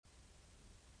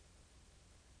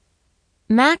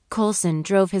Mac Coulson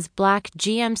drove his black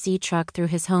GMC truck through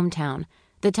his hometown,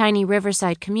 the tiny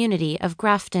riverside community of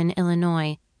Grafton,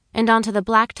 Illinois, and onto the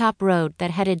blacktop road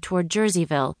that headed toward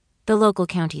Jerseyville, the local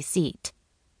county seat.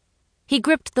 He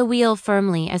gripped the wheel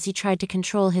firmly as he tried to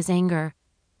control his anger.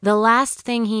 The last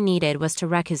thing he needed was to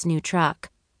wreck his new truck.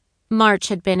 March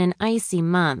had been an icy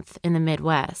month in the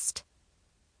Midwest.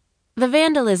 The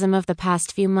vandalism of the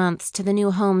past few months to the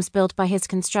new homes built by his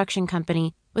construction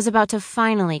company was about to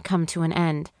finally come to an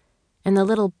end, and the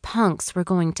little punks were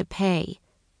going to pay.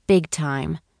 Big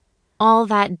time. All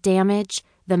that damage,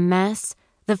 the mess,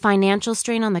 the financial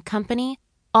strain on the company,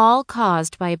 all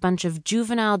caused by a bunch of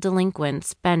juvenile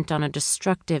delinquents bent on a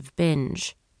destructive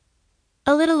binge.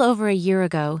 A little over a year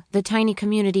ago, the tiny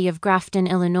community of Grafton,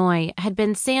 Illinois, had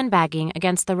been sandbagging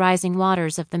against the rising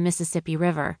waters of the Mississippi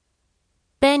River.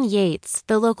 Ben Yates,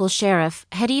 the local sheriff,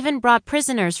 had even brought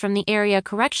prisoners from the area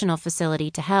correctional facility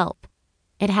to help.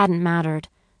 It hadn't mattered.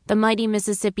 The mighty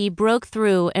Mississippi broke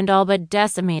through and all but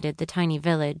decimated the tiny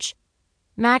village.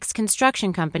 Mac's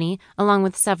construction company, along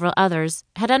with several others,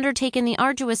 had undertaken the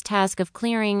arduous task of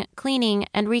clearing, cleaning,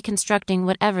 and reconstructing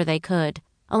whatever they could,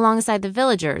 alongside the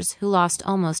villagers who lost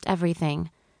almost everything.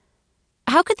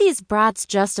 How could these brats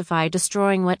justify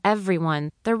destroying what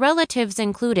everyone, their relatives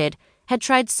included, had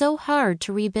tried so hard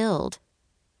to rebuild?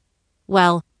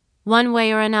 Well, one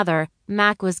way or another,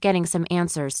 Mac was getting some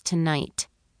answers tonight.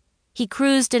 He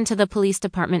cruised into the police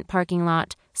department parking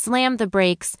lot, slammed the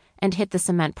brakes, and hit the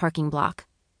cement parking block.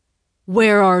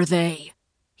 "Where are they?"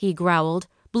 he growled,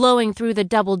 blowing through the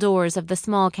double doors of the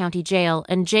small county jail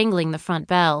and jangling the front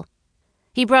bell.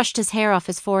 He brushed his hair off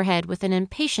his forehead with an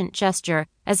impatient gesture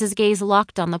as his gaze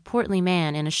locked on the portly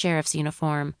man in a sheriff's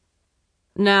uniform.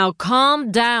 "Now calm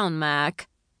down, Mac."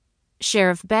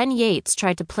 Sheriff Ben Yates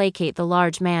tried to placate the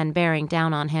large man bearing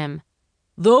down on him.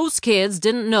 "Those kids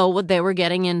didn't know what they were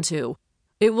getting into.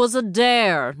 It was a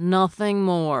dare, nothing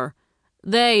more.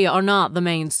 They are not the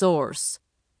main source."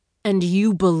 "And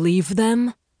you believe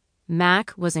them?"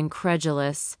 Mac was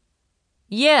incredulous.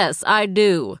 "Yes, I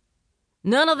do.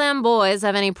 None of them boys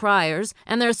have any priors,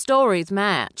 and their stories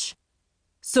match."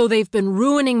 "So they've been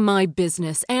ruining my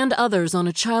business and others on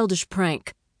a childish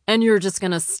prank, and you're just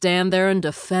gonna stand there and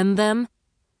defend them?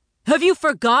 Have you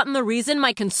forgotten the reason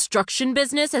my construction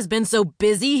business has been so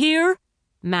busy here?"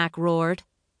 Mac roared.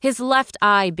 His left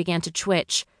eye began to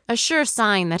twitch, a sure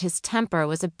sign that his temper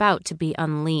was about to be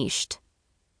unleashed.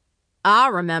 "I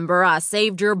remember I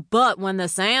saved your butt when the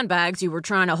sandbags you were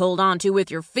trying to hold on to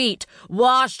with your feet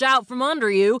washed out from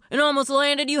under you and almost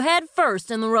landed you head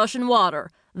first in the rushing water.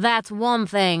 That's one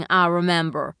thing I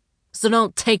remember. So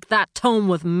don't take that tone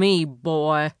with me,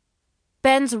 boy."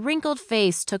 Ben's wrinkled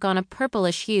face took on a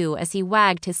purplish hue as he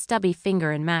wagged his stubby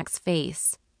finger in Mac's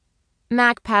face.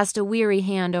 Mac passed a weary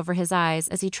hand over his eyes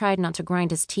as he tried not to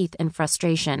grind his teeth in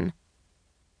frustration.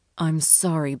 "I'm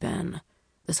sorry, Ben.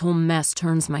 This whole mess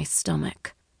turns my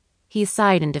stomach." He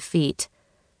sighed in defeat.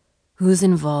 "Who's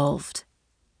involved?"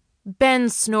 Ben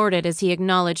snorted as he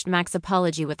acknowledged Mac's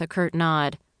apology with a curt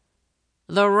nod.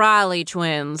 "The Riley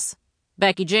twins,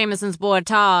 Becky Jameson's boy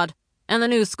Todd, and the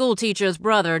new schoolteacher's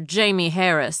brother, Jamie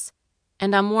Harris.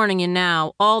 And I'm warning you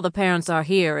now, all the parents are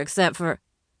here except for—"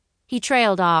 He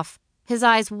trailed off, his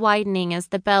eyes widening as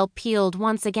the bell pealed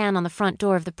once again on the front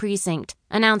door of the precinct,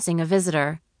 announcing a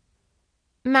visitor.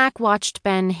 Mac watched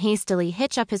Ben hastily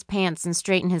hitch up his pants and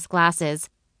straighten his glasses.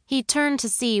 He turned to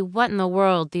see what in the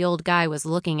world the old guy was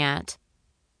looking at.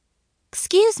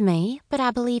 "Excuse me, but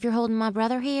I believe you're holding my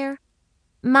brother here.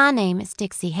 My name is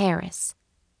Dixie Harris."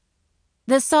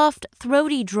 The soft,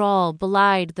 throaty drawl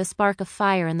belied the spark of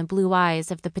fire in the blue eyes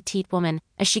of the petite woman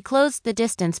as she closed the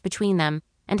distance between them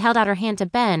and held out her hand to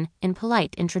Ben in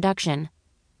polite introduction.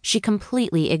 She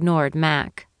completely ignored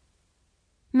Mac.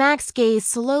 Mac's gaze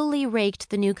slowly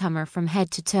raked the newcomer from head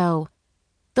to toe.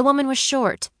 The woman was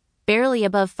short, barely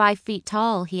above 5 feet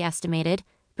tall, he estimated,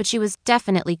 but she was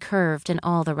definitely curved in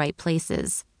all the right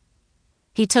places.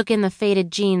 He took in the faded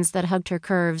jeans that hugged her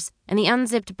curves and the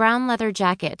unzipped brown leather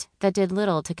jacket that did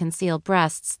little to conceal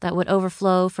breasts that would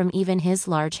overflow from even his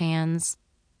large hands.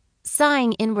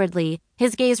 Sighing inwardly,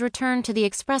 his gaze returned to the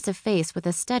expressive face with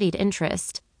a studied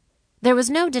interest. There was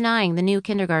no denying the new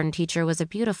kindergarten teacher was a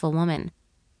beautiful woman.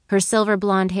 Her silver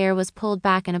blonde hair was pulled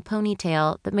back in a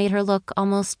ponytail that made her look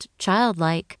almost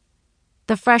childlike.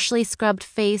 The freshly scrubbed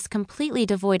face, completely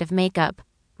devoid of makeup,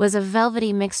 was a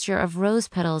velvety mixture of rose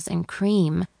petals and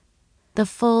cream. The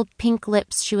full pink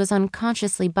lips she was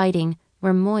unconsciously biting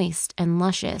were moist and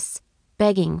luscious,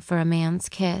 begging for a man's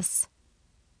kiss.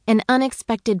 An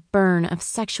unexpected burn of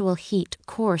sexual heat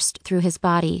coursed through his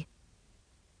body.